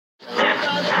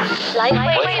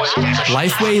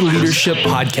Lifeway Leadership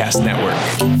Podcast Network.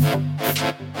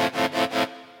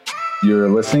 You're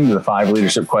listening to the 5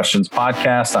 Leadership Questions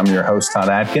podcast. I'm your host, Todd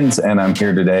Atkins, and I'm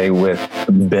here today with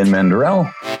Ben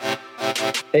Menderell.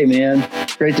 Hey, man.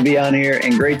 Great to be on here,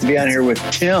 and great to be on here with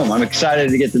Tim. I'm excited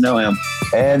to get to know him.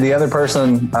 And the other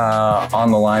person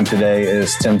on the line today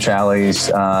is Tim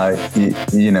Challies.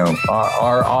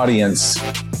 Our audience,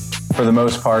 for the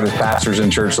most part, is pastors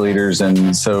and church leaders.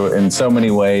 And so in so many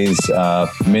ways,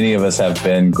 many of us have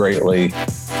been greatly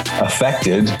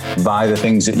affected by the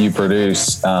things that you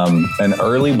produce. An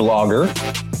early blogger,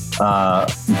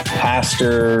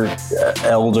 pastor,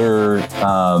 elder,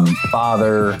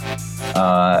 father,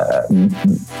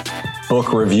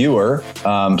 book reviewer.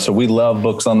 So we love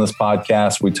books on this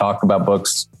podcast. We talk about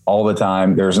books all the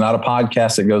time. There's not a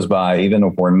podcast that goes by, even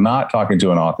if we're not talking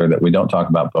to an author, that we don't talk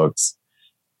about books.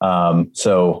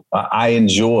 So I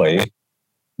enjoy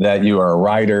that you are a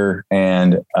writer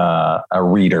and a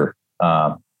reader.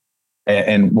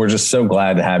 And we're just so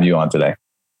glad to have you on today.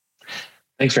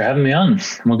 Thanks for having me on.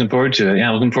 I'm looking forward to it.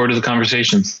 Yeah, looking forward to the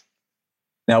conversation.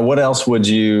 Now, what else would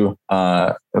you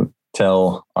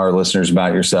tell our listeners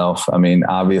about yourself? I mean,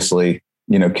 obviously,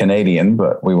 Canadian,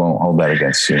 but we won't hold that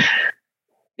against you.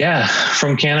 Yeah,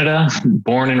 from Canada,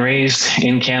 born and raised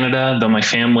in Canada, though my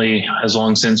family has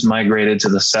long since migrated to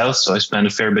the south. So I spend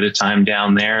a fair bit of time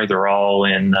down there. They're all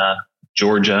in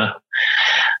Georgia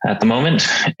at the moment.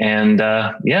 And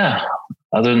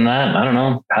other than that, I don't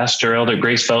know, pastor, elder,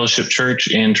 Grace Fellowship Church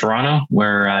in Toronto,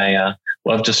 where I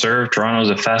love to serve. Toronto is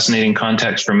a fascinating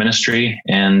context for ministry.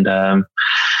 And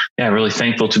really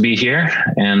thankful to be here,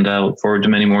 and look forward to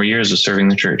many more years of serving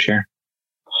the church here.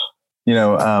 We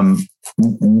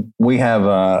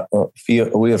have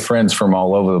friends from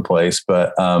all over the place,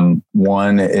 but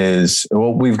one is,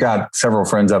 we've got several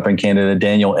friends up in Canada.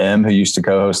 Daniel M., who used to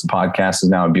co-host the podcast, is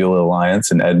now at Beulah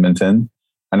Alliance in Edmonton.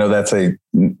 I know that's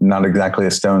not exactly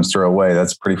a stone's throw away.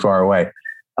 That's pretty far away.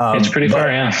 It's pretty far,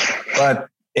 yeah. But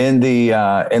in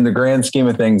the grand scheme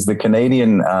of things, the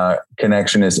Canadian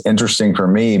connection is interesting for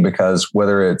me, because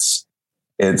whether it's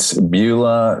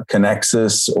Beulah,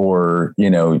 Connexus, or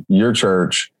your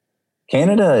church,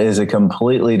 Canada is a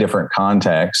completely different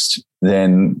context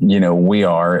than we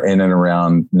are in and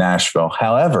around Nashville.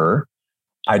 However,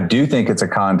 I do think it's a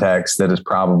context that is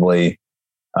probably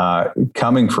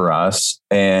coming for us.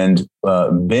 And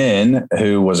Ben,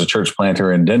 who was a church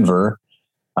planter in Denver,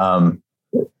 has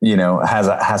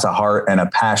a heart and a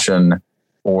passion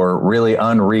for really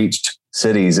unreached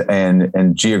cities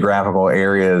and geographical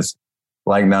areas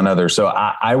like none other. So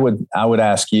I would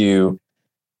ask you,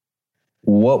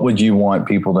 what would you want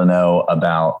people to know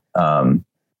about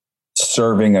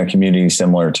serving a community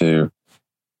similar to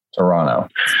Toronto?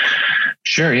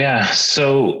 Sure. Yeah.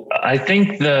 So I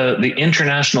think the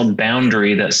international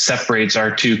boundary that separates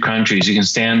our two countries, you can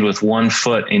stand with one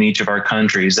foot in each of our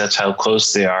countries. That's how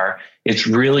close they are. It's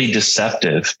really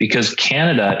deceptive, because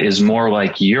Canada is more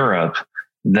like Europe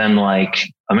than like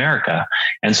America.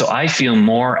 And so I feel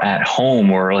more at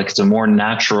home, or like it's a more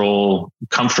natural,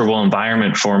 comfortable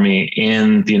environment for me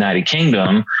in the United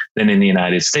Kingdom than in the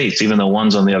United States, even though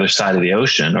one's on the other side of the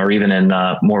ocean, or even in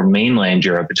more mainland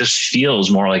Europe. It just feels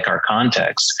more like our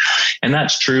context. And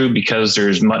that's true because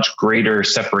there's much greater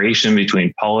separation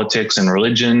between politics and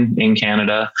religion in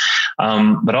Canada,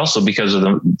 but also because of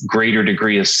the greater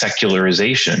degree of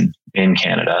secularization in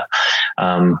Canada.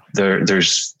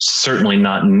 There's certainly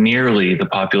not nearly the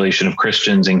population of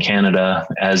Christians in Canada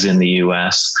as in the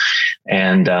US.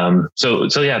 And so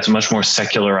it's a much more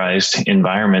secularized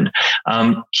environment.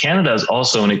 Canada is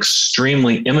also an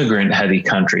extremely immigrant heavy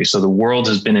country. So the world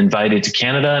has been invited to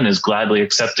Canada and is gladly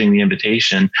accepting the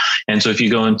invitation. And so if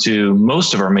you go into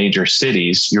most of our major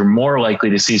cities, you're more likely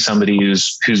to see somebody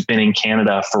who's been in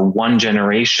Canada for one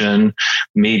generation,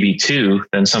 maybe two,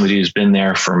 than somebody who's been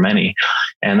there for many.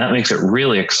 And that makes it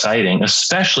really exciting,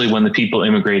 especially when the people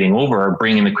immigrating over are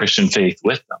bringing the Christian faith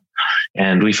with them.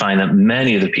 And we find that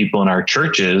many of the people in our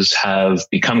churches have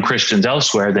become Christians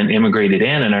elsewhere, then immigrated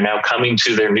in, and are now coming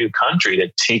to their new country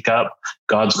to take up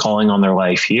God's calling on their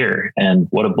life here. And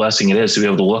what a blessing it is to be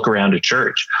able to look around a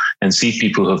church and see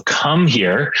people who have come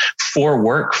here for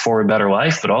work, for a better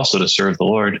life, but also to serve the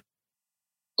Lord.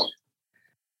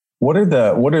 What are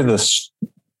the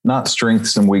not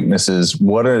strengths and weaknesses?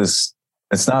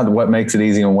 It's not what makes it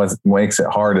easy and what makes it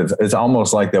hard. It's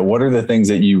almost like that. What are the things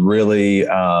that you really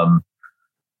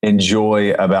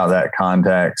enjoy about that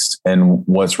context, and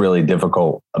what's really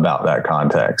difficult about that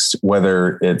context,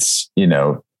 whether it's,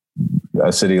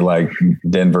 a city like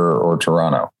Denver or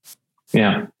Toronto?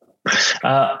 Yeah.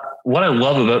 what I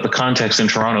love about the context in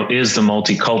Toronto is the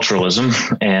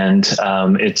multiculturalism, and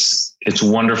it's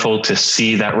wonderful to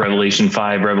see that Revelation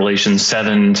 5, Revelation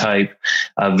 7 type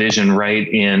vision right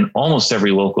in almost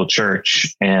every local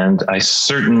church. And I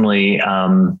certainly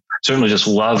just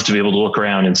love to be able to look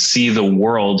around and see the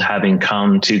world having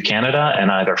come to Canada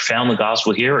and either found the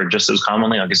gospel here or just as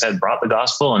commonly, like I said, brought the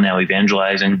gospel and now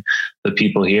evangelizing the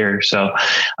people here. So,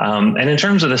 and in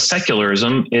terms of the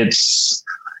secularism,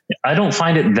 I don't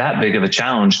find it that big of a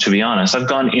challenge, to be honest. I've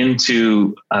gone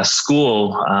into a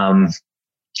school,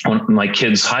 my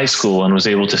kids' high school, and was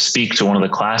able to speak to one of the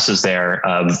classes there,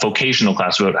 vocational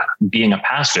class about being a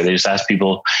pastor. They just asked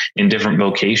people in different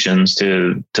vocations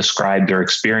to describe their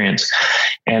experience.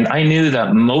 And I knew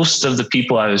that most of the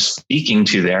people I was speaking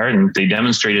to there, and they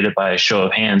demonstrated it by a show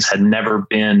of hands, had never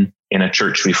been in a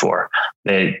church before.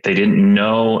 They didn't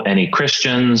know any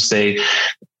Christians.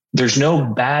 There's no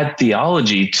bad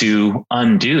theology to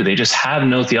undo. They just have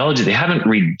no theology. They haven't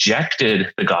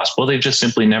rejected the gospel. They've just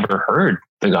simply never heard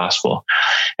the gospel.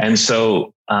 And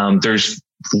so there's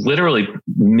literally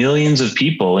millions of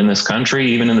people in this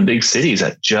country, even in the big cities,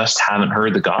 that just haven't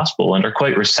heard the gospel and are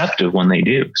quite receptive when they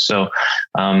do. So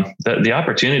the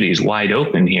opportunity is wide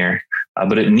open here,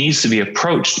 but it needs to be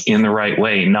approached in the right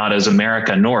way, not as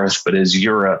America North, but as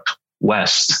Europe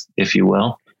West, if you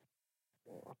will.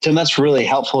 Tim, that's really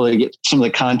helpful to get some of the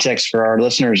context for our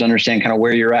listeners to understand kind of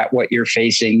where you're at, what you're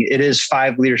facing. It is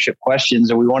 5 leadership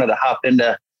questions, and we wanted to hop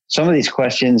into some of these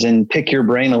questions and pick your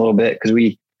brain a little bit because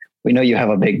we know you have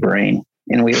a big brain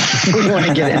and we want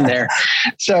to get in there.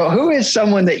 So who is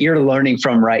someone that you're learning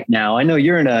from right now? I know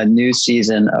you're in a new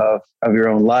season of your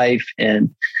own life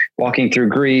and walking through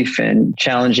grief and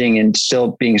challenging and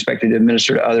still being expected to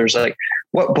minister to others. Like,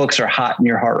 what books are hot in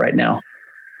your heart right now?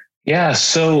 Yeah.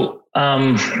 So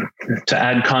to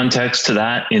add context to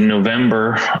that, in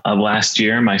November of last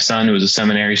year, my son, who was a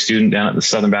seminary student down at the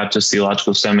Southern Baptist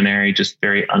Theological Seminary, just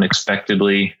very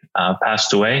unexpectedly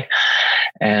passed away.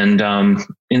 And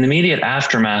in the immediate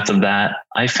aftermath of that,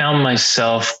 I found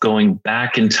myself going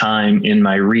back in time in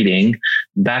my reading,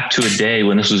 back to a day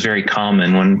when this was very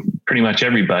common, when pretty much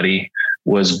everybody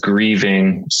was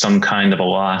grieving some kind of a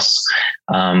loss,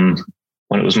 when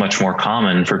it was much more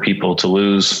common for people to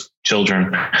lose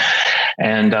children,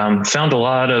 and found a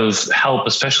lot of help,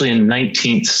 especially in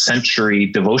 19th century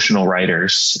devotional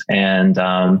writers and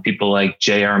people like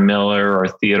J.R. Miller or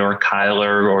Theodore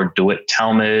Cuyler or DeWitt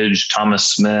Talmage, Thomas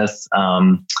Smith,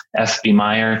 F.B.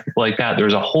 Meyer, people like that.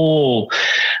 There's a whole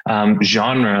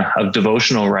genre of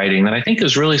devotional writing that I think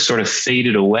has really sort of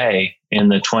faded away in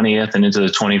the 20th and into the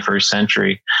 21st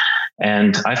century.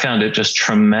 And I found it just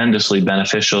tremendously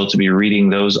beneficial to be reading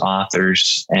those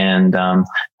authors. And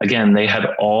again, they had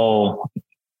all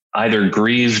either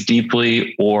grieved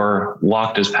deeply or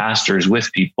walked as pastors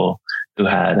with people who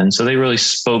had. And so they really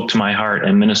spoke to my heart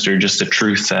and ministered just the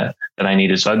truth that I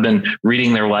needed. So I've been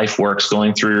reading their life works,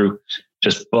 going through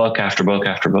just book after book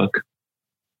after book.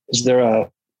 Is there a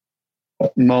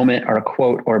moment or a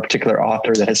quote or a particular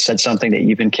author that has said something that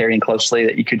you've been carrying closely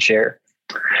that you could share?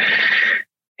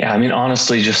 Yeah, I mean,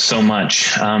 honestly, just so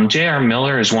much. J.R.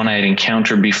 Miller is one I had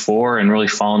encountered before and really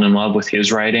fallen in love with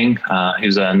his writing. He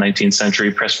was a 19th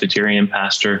century Presbyterian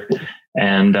pastor,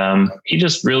 and he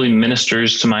just really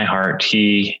ministers to my heart.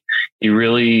 He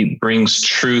really brings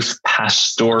truth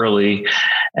pastorally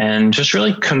and just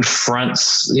really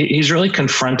he's really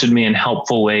confronted me in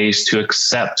helpful ways to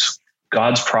accept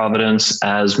God's providence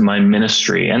as my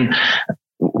ministry. And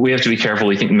we have to be careful.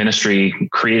 We think ministry,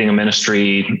 creating a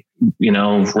ministry,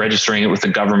 registering it with the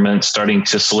government, starting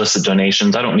to solicit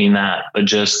donations. I don't mean that, but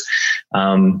just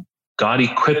God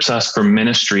equips us for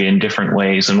ministry in different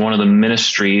ways. And one of the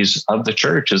ministries of the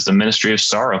church is the ministry of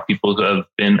sorrow. People who have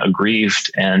been aggrieved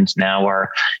and now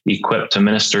are equipped to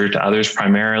minister to others,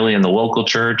 primarily in the local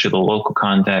church or the local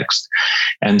context.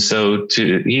 And so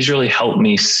he's really helped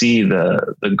me see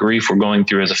the grief we're going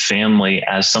through as a family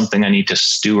as something I need to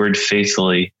steward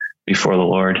faithfully before the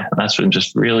Lord. And that's been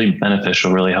just really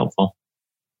beneficial, really helpful.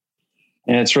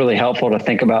 And it's really helpful to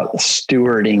think about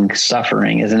stewarding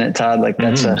suffering, isn't it, Todd? Like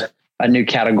that's a new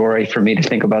category for me to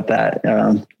think about that.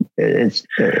 It's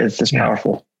just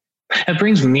powerful. It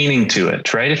brings meaning to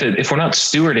it, right? If we're not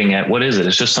stewarding it, what is it?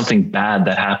 It's just something bad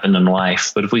that happened in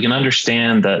life. But if we can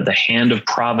understand the hand of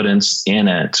providence in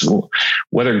it,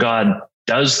 whether God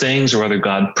does things or whether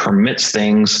God permits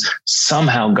things,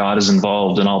 somehow God is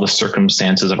involved in all the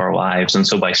circumstances of our lives. And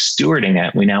so by stewarding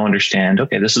it, we now understand,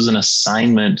 okay, this is an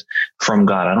assignment from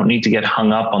God. I don't need to get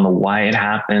hung up on the why it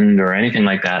happened or anything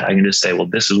like that. I can just say, well,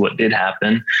 this is what did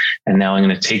happen. And now I'm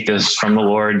going to take this from the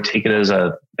Lord, take it as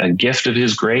a gift of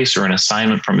his grace or an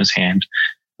assignment from his hand.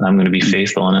 and I'm going to be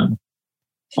faithful in it.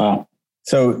 Wow.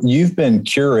 So you've been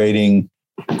curating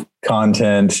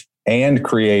content and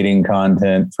creating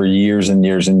content for years and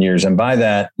years and years. And by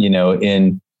that,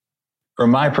 from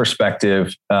my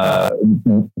perspective,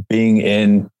 being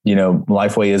in,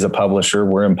 Lifeway is a publisher,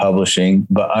 we're in publishing,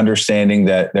 but understanding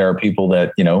that there are people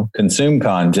that, consume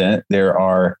content, there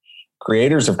are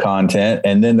creators of content,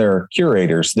 and then there are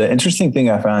curators. The interesting thing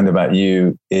I found about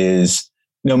you is,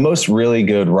 most really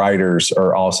good writers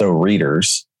are also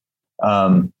readers.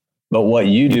 But what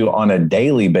you do on a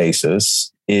daily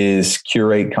basis is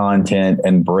curate content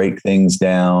and break things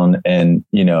down and,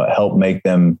 help make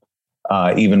them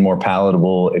even more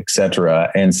palatable, et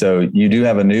cetera. And so you do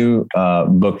have a new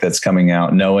book that's coming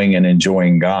out, Knowing and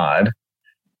Enjoying God.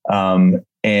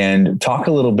 And talk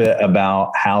a little bit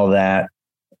about how that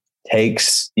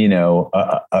takes,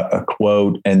 a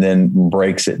quote and then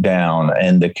breaks it down,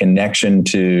 and the connection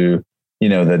to,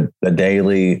 the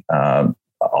daily,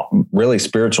 really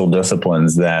spiritual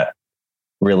disciplines that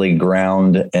really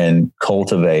ground and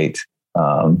cultivate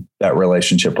that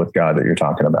relationship with God that you're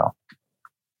talking about.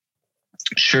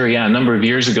 Sure. Yeah. A number of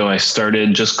years ago, I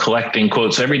started just collecting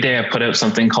quotes. Every day I put out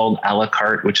something called a la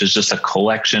carte, which is just a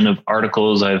collection of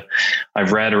articles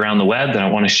I've read around the web that I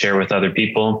want to share with other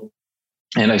people.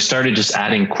 And I started just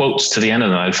adding quotes to the end of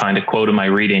them. I'd find a quote in my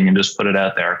reading and just put it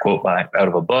out there, a quote out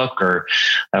of a book or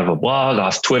out of a blog,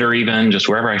 off Twitter, even just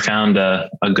wherever I found a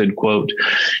good quote.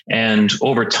 And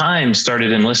over time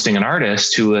started enlisting an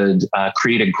artist who would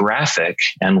create a graphic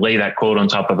and lay that quote on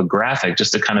top of a graphic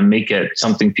just to kind of make it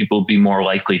something people would be more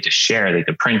likely to share. They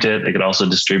could print it. They could also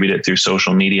distribute it through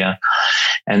social media.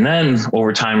 And then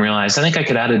over time realized, I think I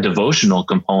could add a devotional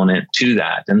component to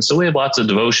that. And so we have lots of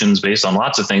devotions based on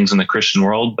lots of things in the Christian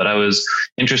world, but I was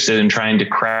interested in trying to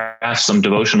craft some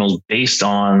devotionals based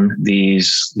on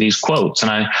these quotes. And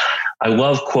I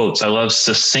love quotes. I love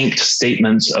succinct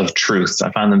statements of truth.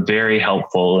 I find them very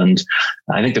helpful. And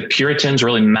I think the Puritans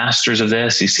really masters of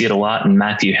this. You see it a lot in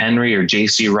Matthew Henry or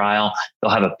J.C. Ryle.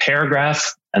 They'll have a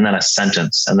paragraph and then a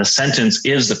sentence. And the sentence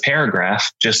is the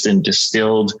paragraph, just in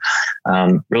distilled,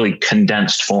 really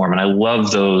condensed form. And I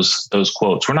love those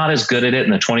quotes. We're not as good at it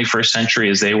in the 21st century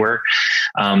as they were.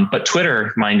 But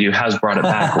Twitter, mind you, has brought it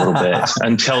back a little bit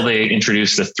until they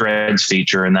introduced the Threads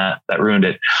feature, and that ruined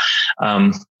it.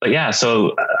 But yeah,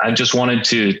 so I just wanted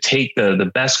to take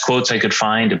the best quotes I could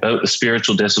find about the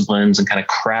spiritual disciplines and kind of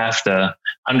craft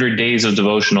 100 days of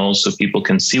devotionals so people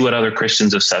can see what other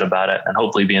Christians have said about it and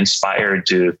hopefully be inspired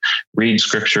to read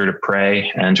scripture, to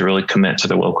pray, and to really commit to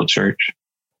the local church.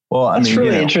 Well, That's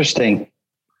really interesting.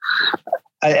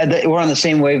 We're on the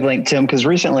same wavelength, Tim, because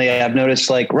recently I've noticed,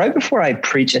 like, right before I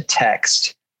preach a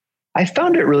text, I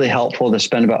found it really helpful to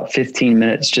spend about 15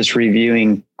 minutes just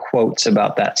reviewing quotes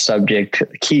about that subject,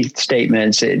 key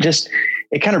statements. It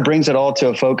kind of brings it all to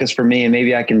a focus for me. And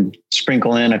maybe I can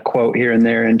sprinkle in a quote here and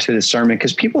there into the sermon,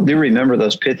 because people do remember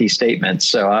those pithy statements.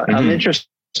 So I'm interested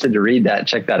to read that,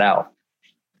 check that out.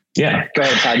 Yeah. Go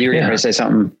ahead, Todd. You were going to say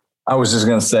something. I was just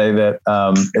going to say that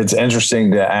it's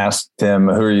interesting to ask Tim,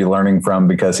 who are you learning from?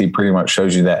 Because he pretty much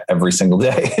shows you that every single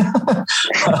day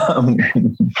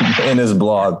in his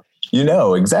blog. You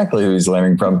know exactly who he's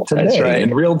learning from today. That's right.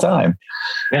 In real time.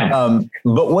 Yeah.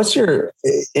 But what's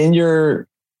in your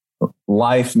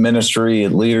life, ministry,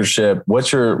 leadership,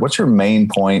 what's your main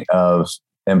point of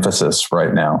emphasis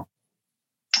right now?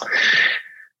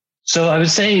 So I would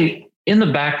say in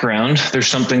the background, there's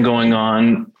something going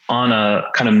on a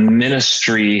kind of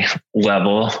ministry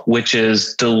level, which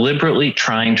is deliberately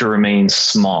trying to remain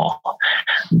small.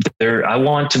 I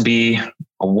want to be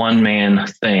a one-man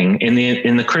thing. In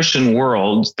the Christian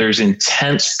world, there's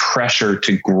intense pressure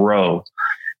to grow.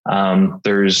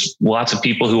 There's lots of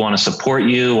people who want to support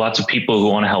you, lots of people who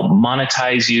want to help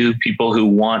monetize you, people who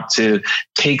want to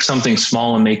take something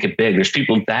small and make it big. There's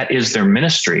people that is their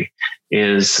ministry,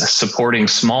 is supporting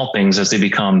small things as they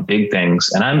become big things.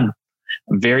 And I'm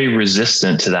very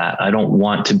resistant to that. I don't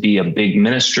want to be a big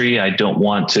ministry. I don't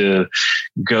want to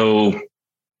go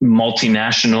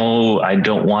multinational. I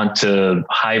don't want to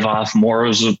hive off more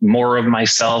of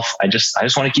myself. I just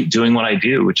want to keep doing what I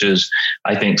do, which is,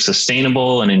 I think,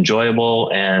 sustainable and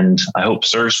enjoyable, and I hope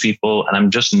serves people. And I'm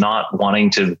just not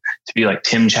wanting to be like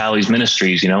Tim Challies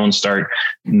Ministries, and start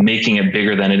making it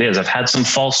bigger than it is. I've had some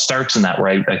false starts in that,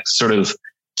 where I sort of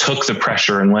took the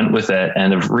pressure and went with it,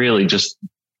 and have really just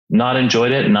not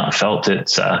enjoyed it and not felt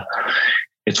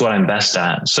it's what I'm best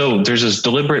at. So there's this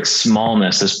deliberate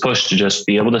smallness, this push to just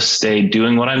be able to stay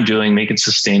doing what I'm doing, make it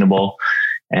sustainable,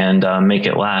 and make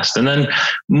it last. And then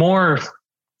more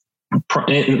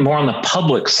more on the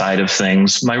public side of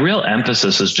things, my real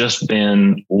emphasis has just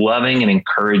been loving and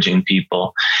encouraging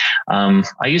people.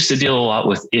 I used to deal a lot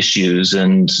with issues,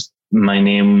 and my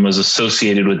name was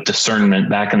associated with discernment.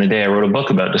 Back in the day, I wrote a book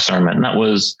about discernment, and that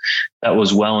was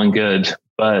well and good.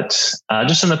 But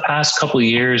just in the past couple of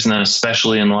years, and then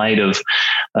especially in light of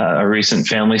a recent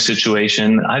family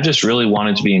situation, I just really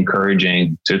wanted to be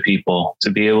encouraging to people, to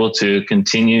be able to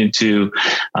continue to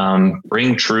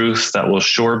bring truth that will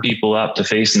shore people up to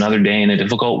face another day in a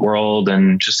difficult world,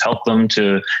 and just help them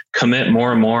to commit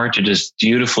more and more to just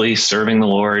dutifully serving the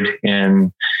Lord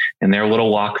in their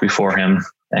little walk before Him.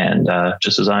 And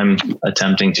just as I'm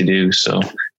attempting to do. So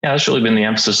yeah, that's really been the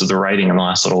emphasis of the writing in the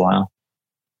last little while.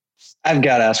 I've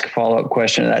got to ask a follow-up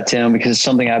question to that, Tim, because it's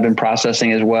something I've been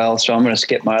processing as well. So I'm going to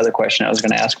skip my other question I was going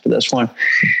to ask for this one.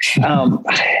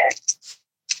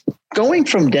 Going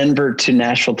from Denver to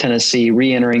Nashville, Tennessee,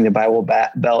 re-entering the Bible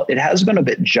Belt, it has been a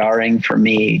bit jarring for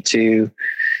me to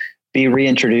be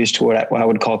reintroduced to what I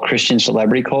would call Christian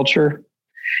celebrity culture.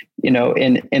 In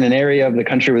an area of the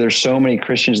country where there's so many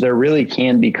Christians, there really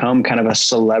can become kind of a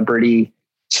celebrity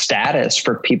status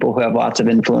for people who have lots of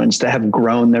influence, that have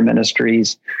grown their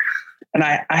ministries. And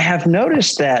I have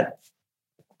noticed that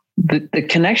the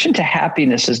connection to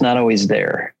happiness is not always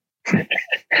there.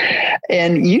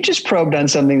 And you just probed on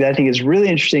something that I think is really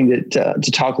interesting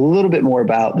to talk a little bit more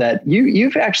about, that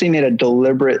you've actually made a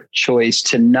deliberate choice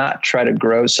to not try to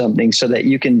grow something so that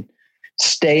you can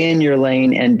stay in your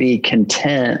lane and be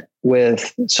content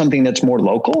with something that's more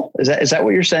local. Is that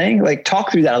what you're saying? Like,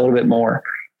 talk through that a little bit more.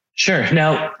 Sure.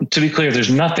 Now, to be clear,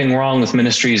 there's nothing wrong with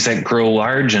ministries that grow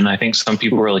large. And I think some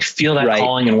people really feel that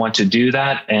calling and want to do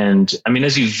that. And I mean,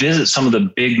 as you visit some of the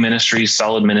big ministries,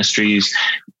 solid ministries,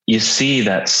 you see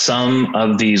that some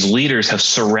of these leaders have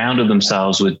surrounded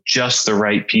themselves with just the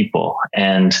right people.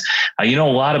 And you know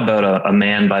a lot about a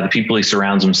man by the people he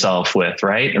surrounds himself with,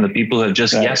 right? And the people who have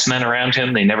just yes men around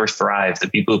him, they never thrive. The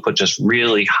people who put just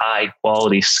really high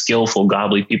quality, skillful,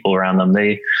 godly people around them,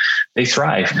 they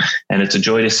thrive. And it's a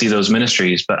joy to see those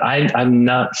ministries. But I've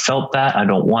not felt that. I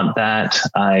don't want that.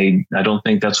 I don't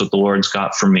think that's what the Lord's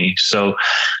got for me. So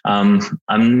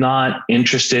I'm not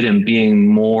interested in being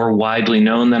more widely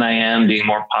known than I am, being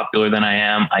more popular than I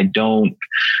am. I don't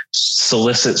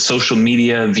solicit social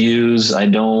media views. I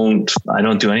don't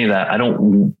do any of that.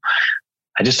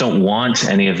 I just don't want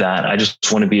any of that. I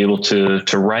just want to be able to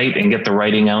write and get the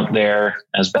writing out there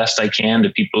as best I can to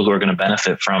people who are going to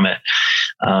benefit from it.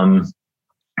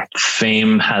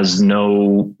 Fame has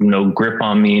no grip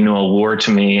on me, no allure to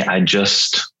me. I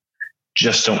just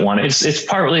don't want it. It's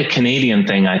partly a Canadian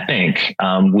thing, I think.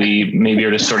 We maybe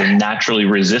are just sort of naturally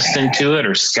resistant to it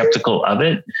or skeptical of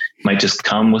it. Might just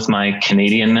come with my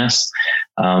Canadianness.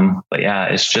 But yeah,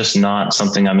 it's just not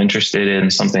something I'm interested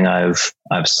in, something I've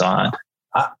sought.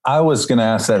 I was going to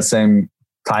ask that same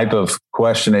type of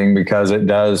questioning because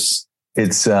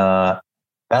that's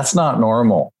not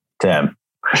normal, Tim.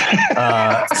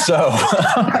 So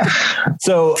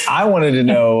I wanted to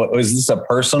know, was this a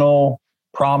personal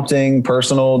prompting,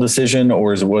 personal decision,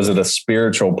 or was it a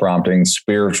spiritual prompting,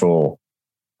 spiritual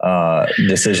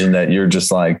decision that you're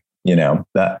just like,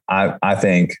 that I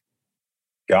think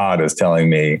God is telling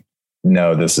me,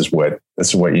 no, this is what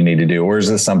you need to do? Or is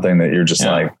this something that you're just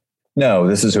like, no,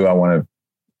 this is who I want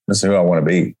to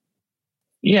be?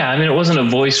 Yeah. I mean, it wasn't a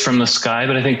voice from the sky,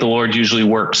 but I think the Lord usually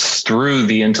works through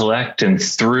the intellect and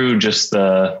through just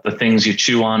the things you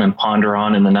chew on and ponder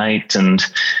on in the night. And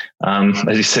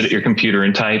as you sit at your computer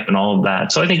and type and all of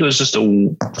that. So I think it was just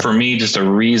for me, just a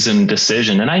reasoned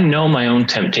decision. And I know my own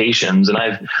temptations.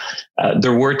 And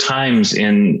there were times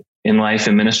in life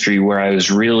and ministry where I was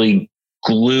really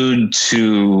glued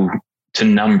to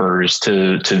numbers,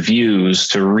 to views,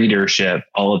 to readership,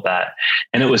 all of that.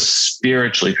 And it was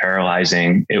spiritually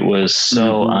paralyzing. It was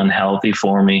so unhealthy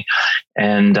for me.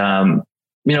 And,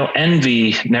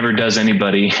 envy never does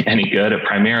anybody any good. It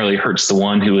primarily hurts the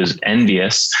one who is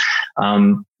envious,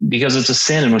 because it's a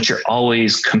sin in which you're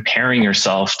always comparing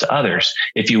yourself to others.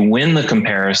 If you win the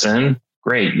comparison,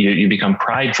 great, you become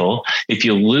prideful. If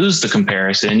you lose the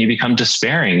comparison, you become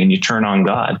despairing and you turn on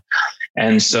God.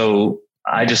 And so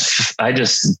I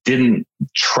just didn't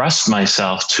trust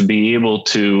myself to be able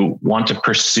to want to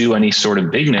pursue any sort of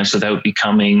bigness without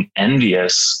becoming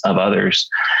envious of others.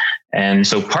 And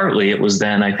so partly it was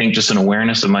then, I think, just an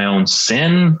awareness of my own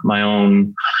sin, my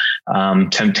own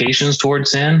temptations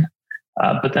towards sin,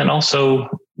 but then also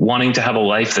wanting to have a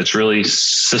life that's really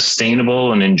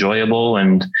sustainable and enjoyable,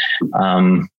 and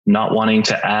not wanting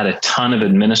to add a ton of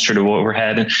administrative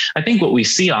overhead. And I think what we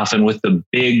see often with the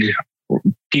big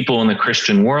people in the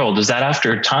Christian world is that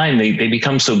after a time, they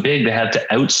become so big, they have to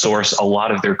outsource a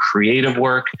lot of their creative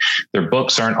work. Their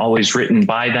books aren't always written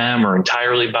by them or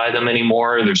entirely by them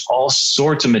anymore. There's all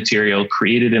sorts of material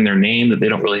created in their name that they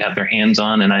don't really have their hands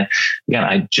on. And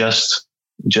I just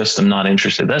am not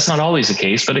interested. That's not always the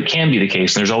case, but it can be the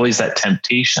case. And there's always that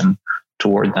temptation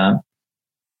toward that.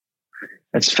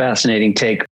 That's a fascinating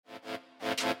take.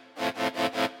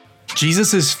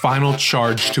 Jesus' final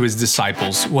charge to his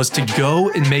disciples was to go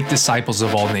and make disciples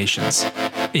of all nations.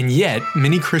 And yet,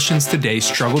 many Christians today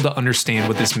struggle to understand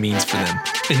what this means for them,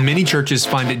 and many churches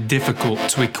find it difficult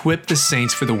to equip the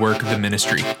saints for the work of the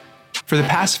ministry. For the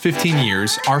past 15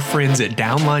 years, our friends at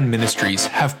Downline Ministries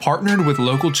have partnered with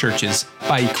local churches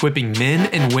by equipping men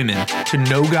and women to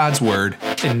know God's Word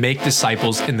and make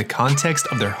disciples in the context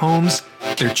of their homes,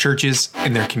 their churches,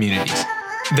 and their communities.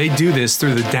 They do this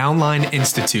through the Downline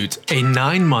Institute, a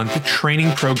 9-month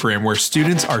training program where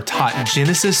students are taught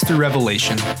Genesis through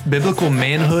Revelation, biblical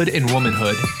manhood and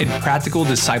womanhood, and practical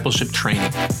discipleship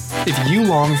training. If you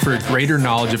long for a greater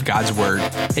knowledge of God's Word,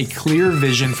 a clear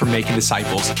vision for making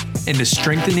disciples, and the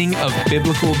strengthening of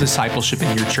biblical discipleship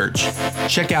in your church,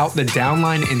 check out the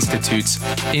Downline Institute's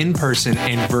in-person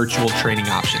and virtual training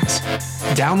options.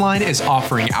 Downline is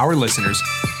offering our listeners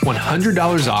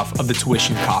 $100 off of the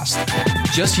tuition cost.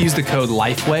 Just use the code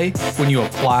LIFEWAY when you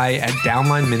apply at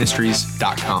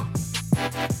downlineministries.com.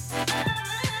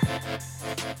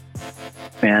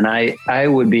 Man, I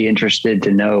would be interested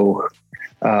to know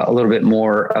a little bit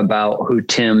more about who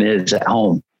Tim is at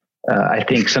home. I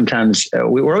think sometimes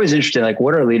we're always interested, like,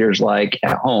 what are leaders like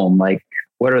at home? Like,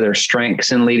 what are their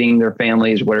strengths in leading their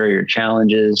families? What are your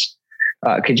challenges?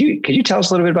 Could you tell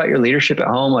us a little bit about your leadership at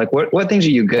home? Like, what things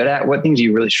are you good at? What things do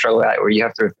you really struggle at where you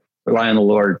have to rely on the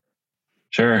Lord?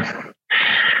 Sure.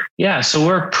 Yeah. So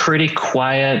we're a pretty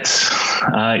quiet,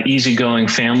 easygoing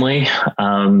family.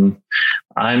 I'm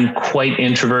quite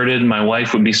introverted. My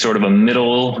wife would be sort of a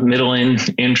middle-in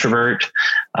introvert.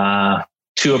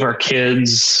 2 of our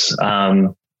kids,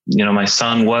 my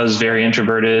son was very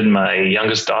introverted. My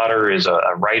youngest daughter is a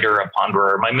writer, a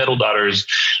ponderer. My middle daughter's,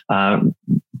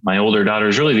 my older daughter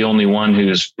is really the only one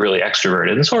who's really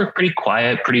extroverted. And so we're pretty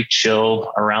quiet, pretty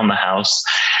chill around the house.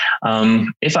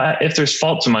 If there's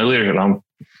faults in my leadership,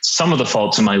 some of the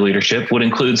faults in my leadership would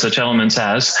include such elements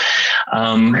as,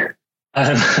 I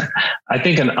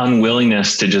think an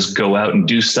unwillingness to just go out and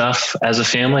do stuff as a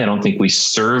family. I don't think we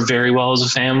serve very well as a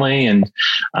family. And,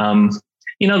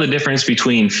 the difference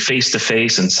between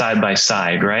face-to-face and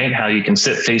side-by-side, right? How you can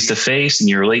sit face-to-face and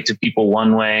you relate to people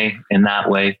one way and that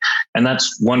way. And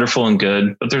that's wonderful and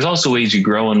good. But there's also ways you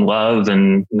grow in love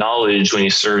and knowledge when you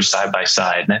serve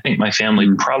side-by-side. And I think my family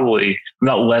probably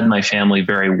not led my family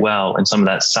very well in some of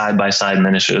that side-by-side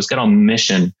ministry. Let's get on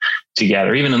mission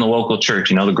together. Even in the local church,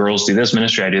 the girls do this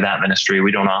ministry, I do that ministry.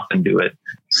 We don't often do it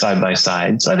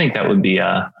side-by-side. So I think that would be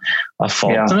a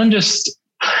fault. Yeah. And then I was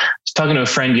talking to a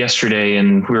friend yesterday,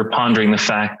 and we were pondering the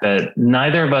fact that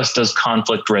neither of us does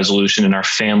conflict resolution in our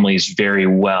families very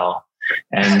well.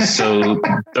 And so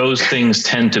those things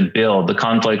tend to build the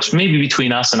conflicts, maybe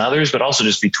between us and others, but also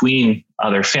just between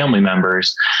other family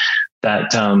members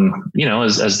that,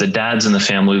 as the dads in the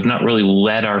family, we've not really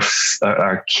led our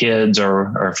kids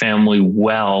or our family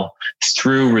well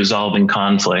through resolving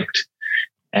conflict.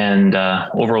 And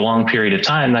over a long period of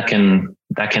time, that can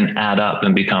add up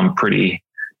and become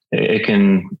it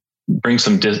can bring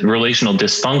some relational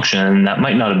dysfunction that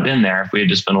might not have been there if we had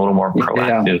just been a little more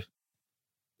proactive. Yeah.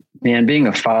 Man, being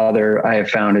a father, I have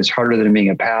found, is harder than being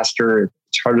a pastor.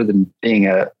 It's harder than being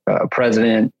a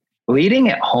president. Leading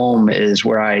at home is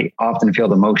where I often feel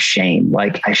the most shame.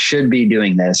 Like, I should be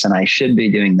doing this and I should be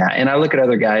doing that. And I look at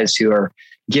other guys who are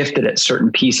gifted at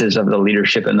certain pieces of the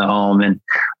leadership in the home. And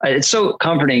it's so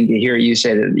comforting to hear you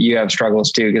say that you have struggles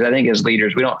too, because I think as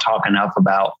leaders, we don't talk enough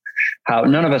about how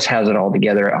none of us has it all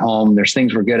together at home. There's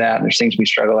things we're good at, and there's things we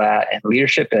struggle at, and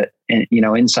leadership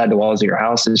inside the walls of your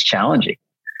house is challenging.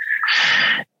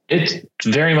 It's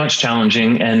very much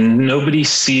challenging, and nobody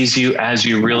sees you as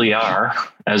you really are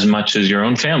as much as your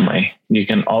own family. You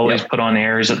can always put on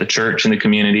airs at the church and the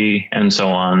community and so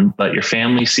on, but your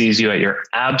family sees you at your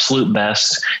absolute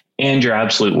best and your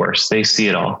absolute worst. They see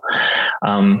it all.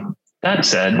 That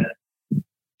said,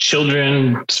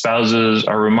 children, spouses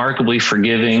are remarkably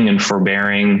forgiving and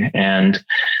forbearing. And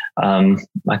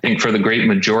I think for the great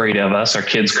majority of us, our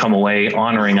kids come away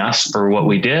honoring us for what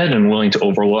we did and willing to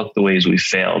overlook the ways we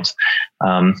failed.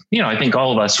 I think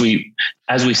all of us,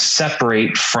 as we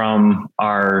separate from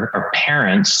our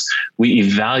parents, we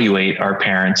evaluate our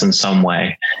parents in some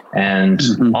way. And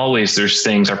always there's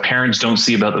things our parents don't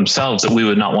see about themselves that we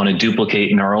would not want to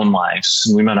duplicate in our own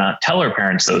lives. We might not tell our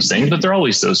parents those things, but there are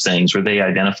always those things where they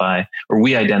identify, or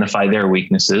we identify their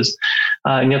weaknesses.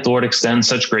 And yet the Lord extends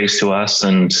such grace to us.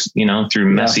 And, through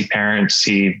messy parents,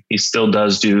 he still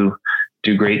does do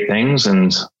great things.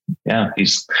 And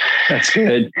that's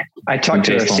good. I talked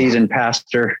to a seasoned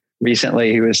pastor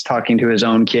recently who was talking to his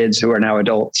own kids who are now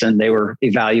adults, and they were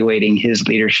evaluating his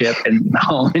leadership in the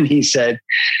home. And he said,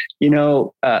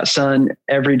 son,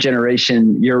 every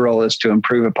generation, your role is to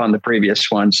improve upon the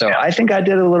previous one. So I think I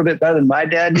did a little bit better than my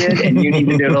dad did, and you need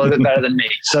to do a little bit better than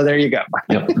me. So there you go.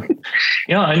 Yep.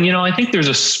 And I think there's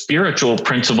a spiritual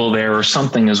principle there or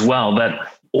something as well, that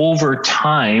over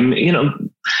time,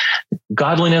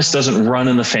 godliness doesn't run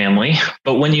in the family,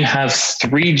 but when you have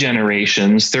 3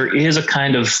 generations, there is a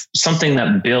kind of something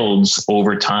that builds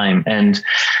over time. And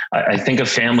I think of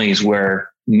families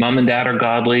where mom and dad are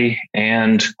godly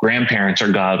and grandparents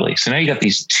are godly. So now you got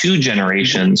these 2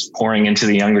 generations pouring into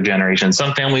the younger generation.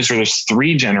 Some families where there's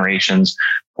 3 generations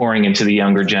pouring into the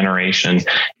younger generation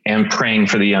and praying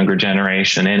for the younger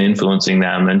generation and influencing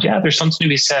them. And there's something to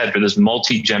be said for this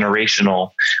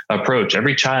multi-generational approach.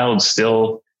 Every child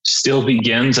still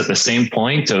begins at the same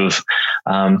point of,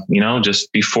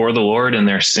 just before the Lord and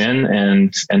their sin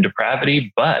and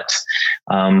depravity. But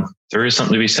there is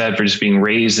something to be said for just being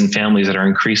raised in families that are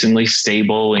increasingly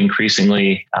stable,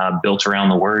 increasingly built around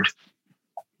the Word.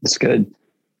 That's good.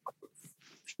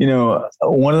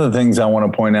 One of the things I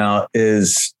want to point out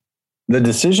is the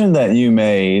decision that you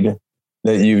made,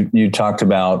 that you talked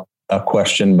about a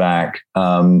question back,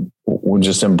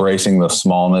 just embracing the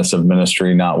smallness of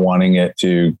ministry, not wanting it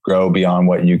to grow beyond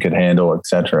what you could handle, et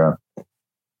cetera.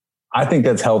 I think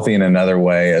that's healthy in another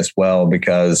way as well,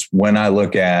 because when I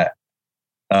look at,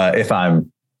 if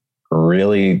I'm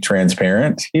really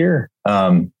transparent here,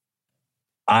 I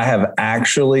have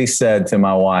actually said to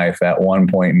my wife at one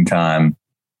point in time,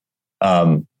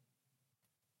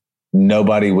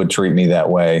 nobody would treat me that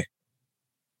way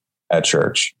at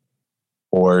church,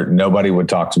 or nobody would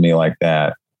talk to me like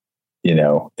that,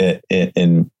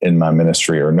 in my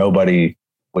ministry, or nobody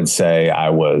would say I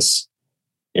was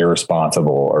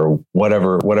irresponsible or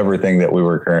whatever thing that we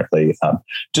were currently.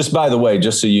 Just by the way,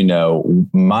 just so you know,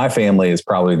 my family is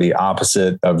probably the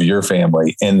opposite of your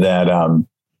family in that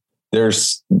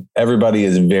everybody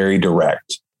is very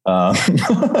direct. And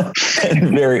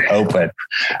very open,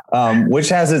 which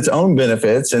has its own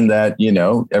benefits in that,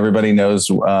 everybody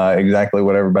knows exactly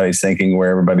what everybody's thinking,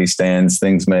 where everybody stands.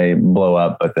 Things may blow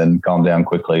up, but then calm down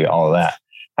quickly, all of that.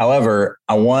 However,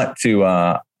 I want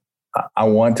to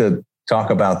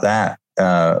talk about that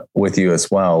with you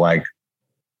as well. Like,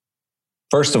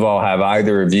 first of all, have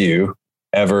either of you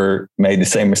ever made the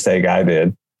same mistake I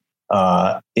did?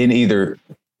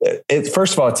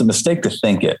 First of all, it's a mistake to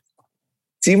think it.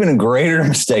 It's even a greater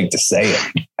mistake to say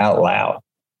it out loud.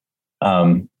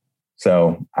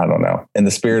 So I don't know. In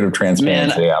the spirit of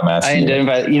transparency, I'm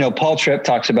asking. Paul Tripp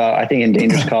talks about, I think in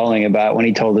Dangerous Calling, about when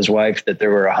he told his wife that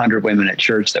there were 100 women at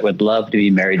church that would love to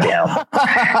be married down.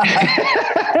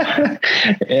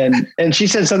 and she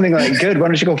said something like, good, why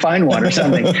don't you go find one or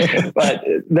something? But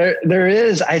there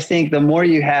is, I think, the more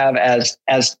you have, as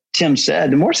Tim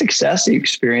said, the more success you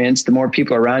experience, the more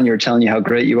people around you are telling you how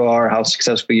great you are, how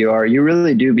successful you are. You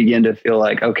really do begin to feel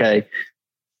like, okay,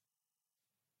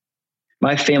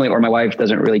 my family or my wife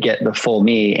doesn't really get the full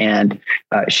me, and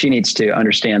she needs to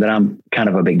understand that I'm kind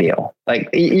of a big deal. Like,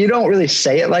 you don't really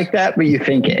say it like that, but you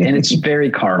think it, and it's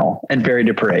very carnal and very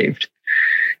depraved.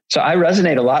 So I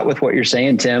resonate a lot with what you're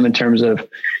saying, Tim, in terms of,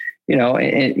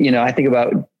 I think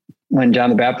about when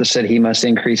John the Baptist said, he must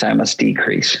increase, I must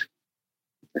decrease.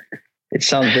 It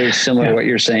sounds very similar to what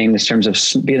you're saying in terms of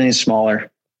being smaller.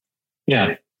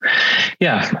 Yeah.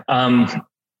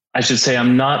 I should say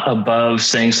I'm not above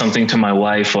saying something to my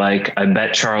wife like, I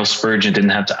bet Charles Spurgeon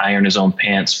didn't have to iron his own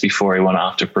pants before he went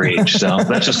off to preach. So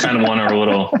that's just kind of one of our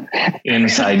little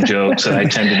inside jokes that I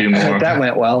tend to do more. That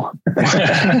went well.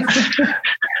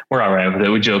 We're all right with it.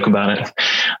 We joke about it.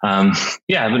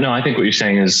 But no, I think what you're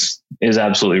saying is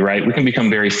absolutely right. We can become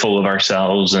very full of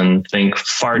ourselves and think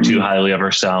far too highly of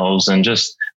ourselves and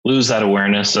just lose that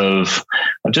awareness of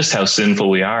just how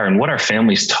sinful we are and what our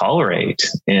families tolerate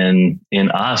in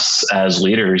us as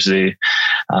leaders.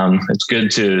 It's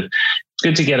good to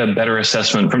get a better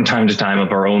assessment from time to time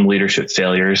of our own leadership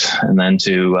failures, and then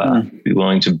to be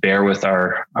willing to bear with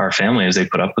our family as they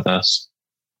put up with us.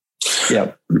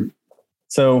 Yep.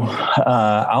 So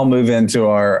I'll move into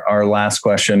our last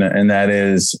question, and that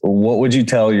is, what would you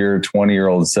tell your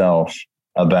 20-year-old self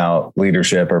about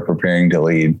leadership or preparing to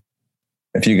lead?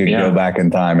 If you could go back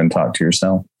in time and talk to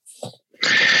yourself.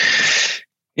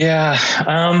 Yeah.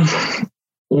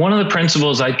 One of the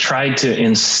principles I tried to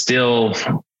instill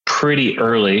pretty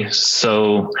early,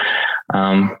 so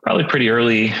probably pretty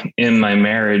early in my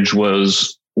marriage,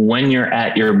 was when you're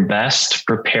at your best,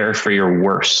 prepare for your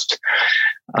worst.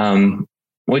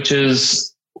 Which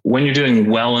is when you're doing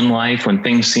well in life, when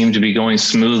things seem to be going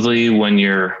smoothly, when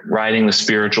you're riding the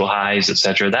spiritual highs, et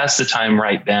cetera, that's the time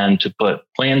right then to put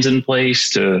plans in place,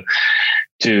 to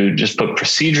just put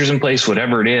procedures in place,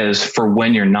 whatever it is, for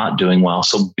when you're not doing well.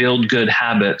 So build good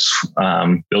habits,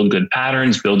 build good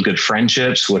patterns, build good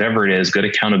friendships, whatever it is, good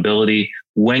accountability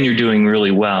when you're doing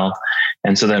really well.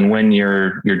 And so then when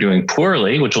you're doing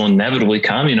poorly, which will inevitably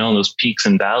come, those peaks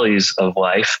and valleys of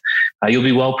life, you'll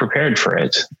be well prepared for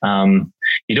it.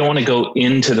 You don't want to go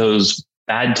into those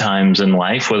bad times in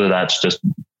life, whether that's just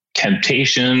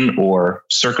temptation or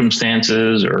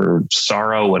circumstances or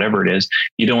sorrow, whatever it is.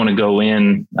 You don't want to go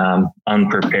in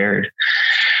unprepared.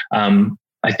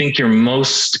 I think your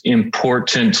most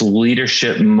important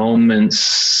leadership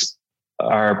moments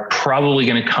are probably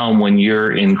going to come when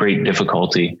you're in great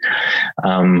difficulty.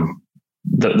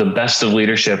 The best of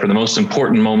leadership, or the most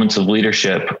important moments of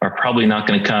leadership, are probably not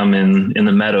going to come in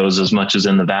the meadows as much as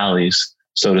in the valleys,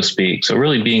 so to speak. So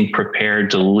really being prepared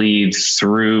to lead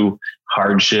through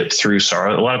hardship, through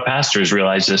sorrow. A lot of pastors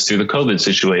realize this through the COVID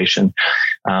situation.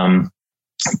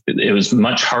 It was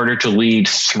much harder to lead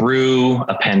through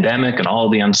a pandemic and all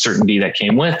the uncertainty that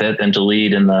came with it than to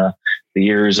lead in the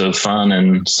years of fun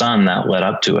and sun that led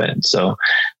up to it. So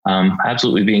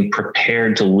absolutely being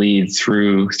prepared to lead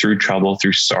through trouble,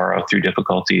 through sorrow, through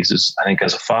difficulties is, I think,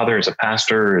 as a father, as a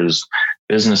pastor, as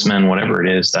businessman, whatever it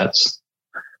is, that's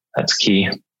key.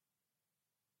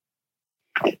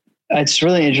 It's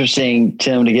really interesting,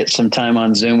 Tim, to get some time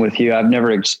on Zoom with you. I've never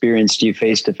experienced you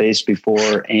face to face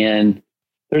before, and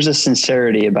there's a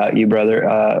sincerity about you, brother,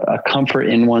 a comfort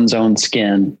in one's own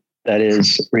skin that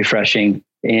is refreshing.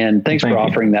 And thanks for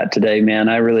offering that today, man.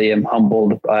 I really am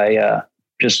humbled by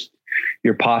just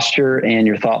your posture and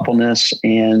your thoughtfulness,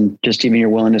 and just even your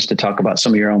willingness to talk about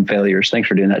some of your own failures. Thanks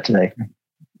for doing that today.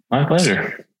 My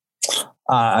pleasure.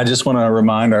 I just want to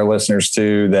remind our listeners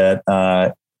too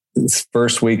that this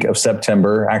first week of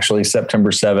September, actually September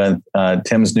 7th,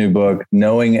 Tim's new book,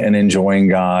 Knowing and Enjoying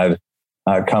God,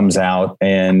 comes out.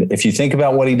 And if you think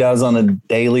about what he does on a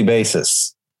daily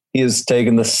basis, he has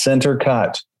taken the center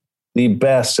cut, the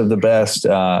best of the best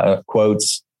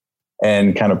quotes,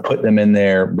 and kind of put them in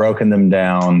there, broken them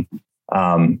down.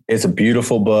 It's a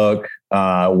beautiful book.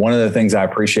 One of the things I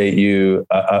appreciate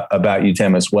about you,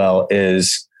 Tim, as well,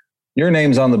 is your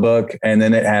name's on the book, and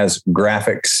then it has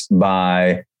graphics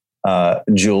by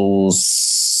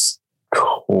Jules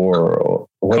Kovlin.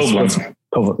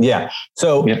 Yeah.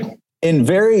 So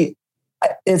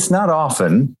it's not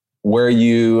often where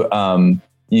you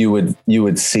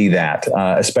would see that,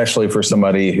 especially for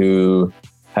somebody who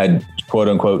had, quote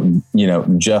unquote,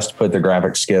 just put the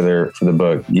graphics together for the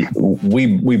book.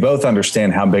 We both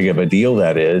understand how big of a deal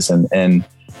that is, and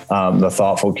the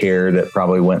thoughtful care that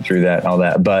probably went through that and all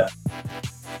that. But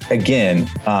again,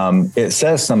 it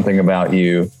says something about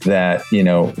you that,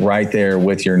 right there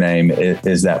with your name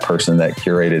is that person that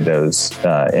curated those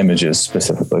images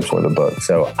specifically for the book.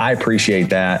 So I appreciate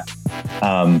that.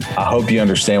 I hope you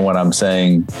understand what I'm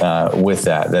saying with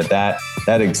that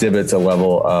exhibits a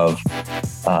level of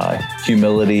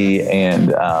humility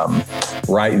and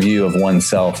right view of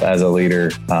oneself as a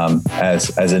leader,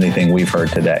 as anything we've heard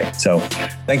today. So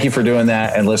thank you for doing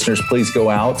that. And listeners, please go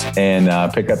out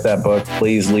and pick up that book.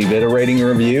 Please leave it a rating and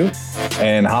review,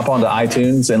 and hop onto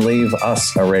iTunes and leave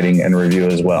us a rating and review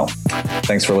as well.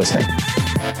 Thanks for listening.